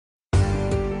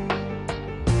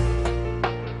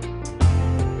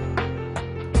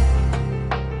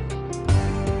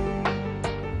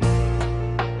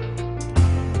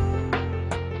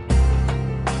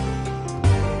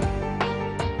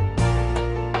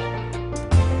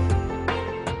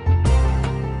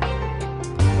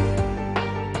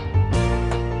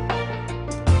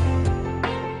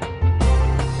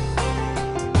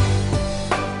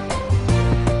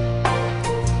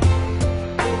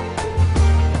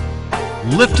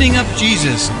lifting up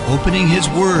Jesus, opening his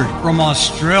word from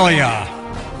Australia,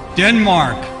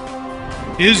 Denmark,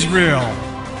 Israel,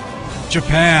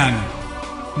 Japan,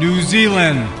 New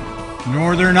Zealand,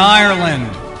 Northern Ireland,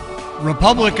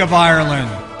 Republic of Ireland,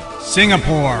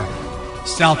 Singapore,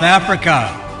 South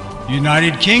Africa,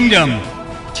 United Kingdom,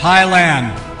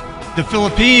 Thailand, the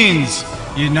Philippines,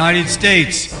 United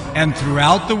States, and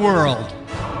throughout the world.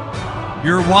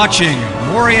 You're watching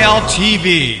Moriel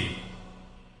TV.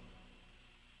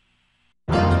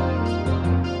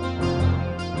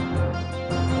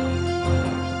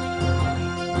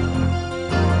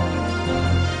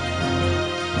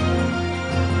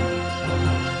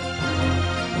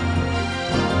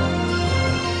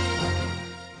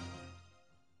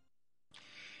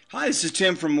 Hi, this is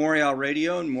Tim from Moriel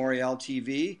Radio and Moriel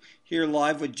TV, here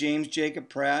live with James Jacob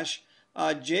Prash.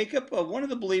 Jacob, one of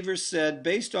the believers said,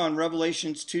 based on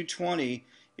Revelations 2:20,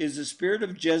 is the spirit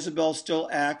of Jezebel still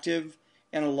active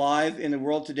and alive in the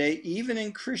world today? Even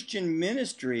in Christian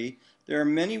ministry, there are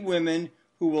many women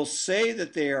who will say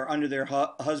that they are under their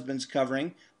husband's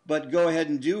covering, but go ahead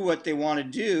and do what they want to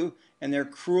do, and they're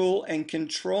cruel and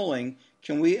controlling.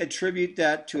 Can we attribute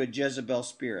that to a Jezebel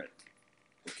spirit?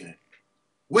 Okay.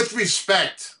 With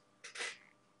respect,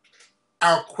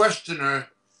 our questioner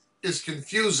is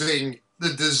confusing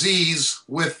the disease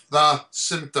with the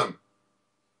symptom.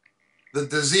 The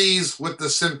disease with the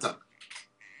symptom.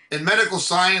 In medical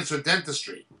science or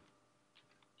dentistry,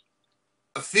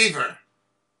 a fever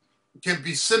can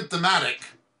be symptomatic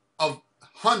of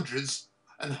hundreds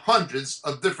and hundreds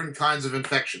of different kinds of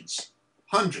infections.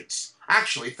 Hundreds,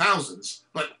 actually thousands,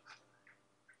 but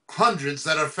hundreds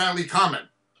that are fairly common,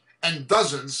 and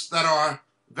dozens that are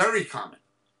very common.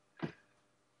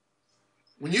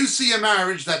 When you see a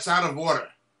marriage that's out of order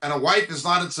and a wife is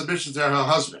not in submission to her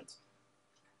husband,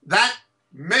 that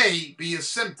may be a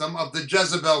symptom of the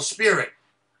Jezebel spirit,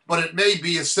 but it may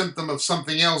be a symptom of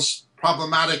something else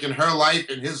problematic in her life,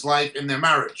 in his life, in their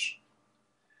marriage.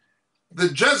 The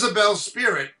Jezebel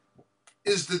spirit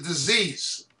is the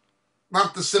disease,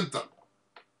 not the symptom.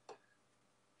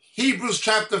 Hebrews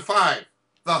chapter 5.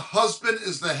 The husband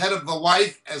is the head of the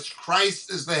wife as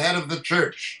Christ is the head of the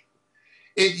church.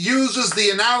 It uses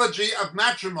the analogy of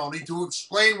matrimony to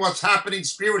explain what's happening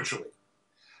spiritually.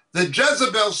 The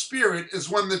Jezebel spirit is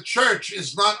when the church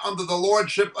is not under the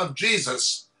lordship of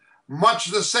Jesus, much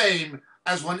the same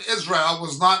as when Israel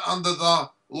was not under the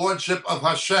lordship of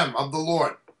Hashem, of the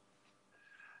Lord.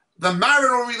 The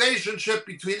marital relationship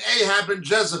between Ahab and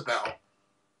Jezebel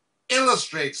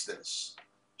illustrates this.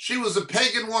 She was a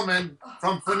pagan woman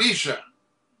from Phoenicia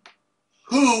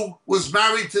who was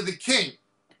married to the king.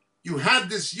 You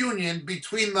had this union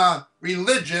between the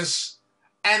religious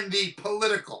and the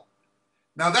political.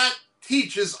 Now that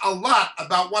teaches a lot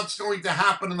about what's going to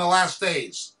happen in the last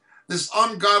days. This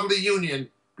ungodly union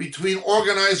between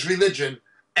organized religion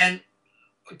and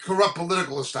corrupt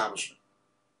political establishment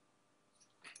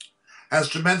has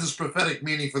tremendous prophetic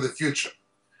meaning for the future.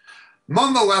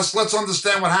 Nonetheless, let's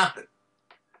understand what happened.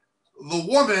 The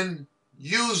woman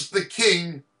used the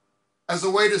king as a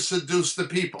way to seduce the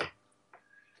people.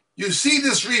 You see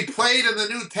this replayed in the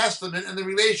New Testament in the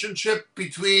relationship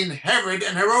between Herod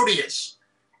and Herodias.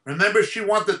 Remember, she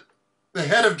wanted the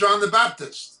head of John the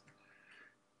Baptist.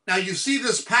 Now you see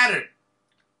this pattern.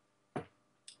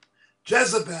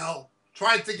 Jezebel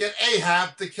tried to get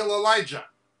Ahab to kill Elijah.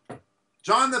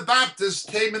 John the Baptist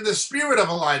came in the spirit of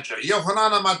Elijah.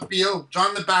 Yochanan HaMatbil,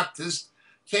 John the Baptist,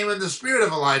 came in the spirit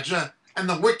of Elijah, and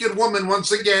the wicked woman,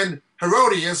 once again,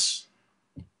 Herodias,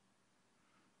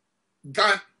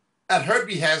 got at her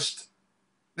behest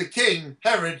the king,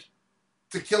 Herod,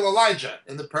 to kill Elijah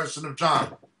in the person of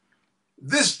John.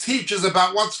 This teaches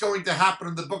about what's going to happen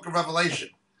in the book of Revelation.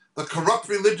 The corrupt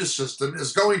religious system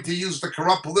is going to use the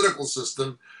corrupt political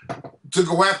system to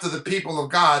go after the people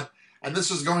of God, and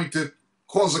this is going to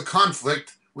cause a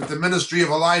conflict with the ministry of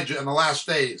Elijah in the last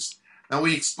days. Now,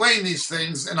 we explain these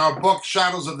things in our book,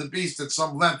 Shadows of the Beast, at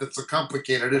some length. It's a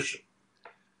complicated issue.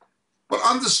 But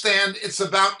understand, it's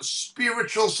about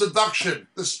spiritual seduction.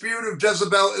 The spirit of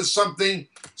Jezebel is something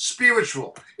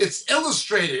spiritual. It's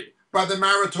illustrated by the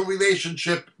marital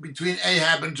relationship between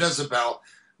Ahab and Jezebel,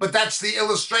 but that's the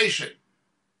illustration.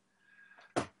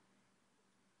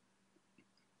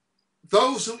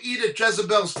 Those who eat at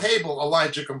Jezebel's table,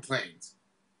 Elijah complained.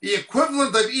 The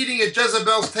equivalent of eating at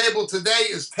Jezebel's table today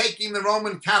is taking the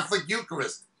Roman Catholic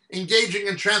Eucharist, engaging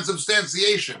in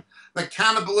transubstantiation, the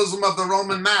cannibalism of the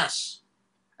Roman Mass.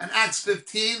 In Acts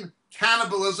 15,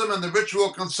 cannibalism and the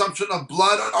ritual consumption of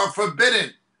blood are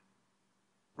forbidden.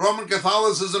 Roman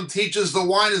Catholicism teaches the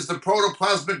wine is the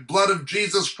protoplasmic blood of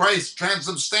Jesus Christ,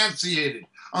 transubstantiated.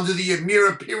 under the mere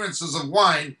appearances of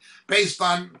wine based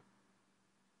on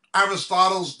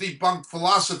Aristotle's debunked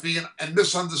philosophy and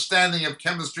misunderstanding of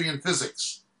chemistry and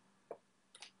physics,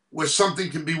 where something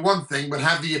can be one thing but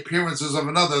have the appearances of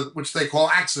another, which they call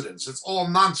accidents. It's all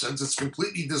nonsense. It's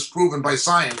completely disproven by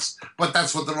science, but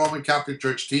that's what the Roman Catholic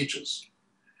Church teaches.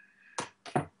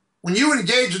 When you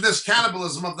engage in this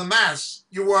cannibalism of the Mass,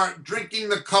 you are drinking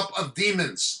the cup of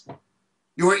demons.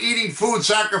 You are eating food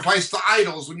sacrificed to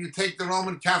idols when you take the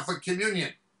Roman Catholic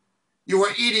communion. You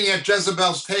are eating at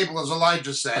Jezebel's table, as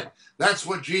Elijah said. That's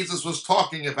what Jesus was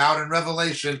talking about in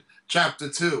Revelation chapter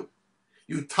 2.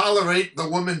 You tolerate the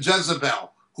woman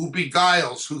Jezebel, who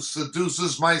beguiles, who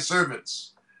seduces my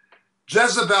servants.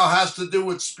 Jezebel has to do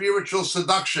with spiritual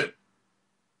seduction.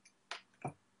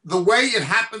 The way it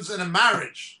happens in a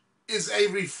marriage is a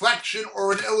reflection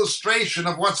or an illustration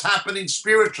of what's happening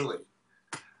spiritually.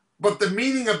 But the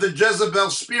meaning of the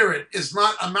Jezebel spirit is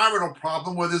not a marital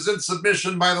problem where there's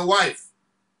insubmission by the wife.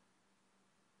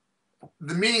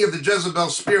 The meaning of the Jezebel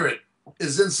spirit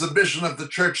is insubmission of the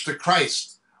church to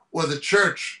Christ, or the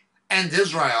church and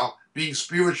Israel being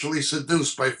spiritually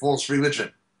seduced by false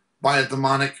religion, by a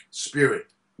demonic spirit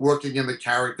working in the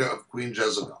character of Queen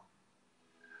Jezebel.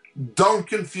 Don't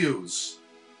confuse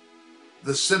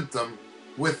the symptom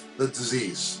with the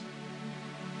disease.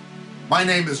 My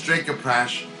name is Jacob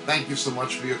Prash. Thank you so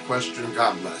much for your question.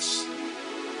 God bless.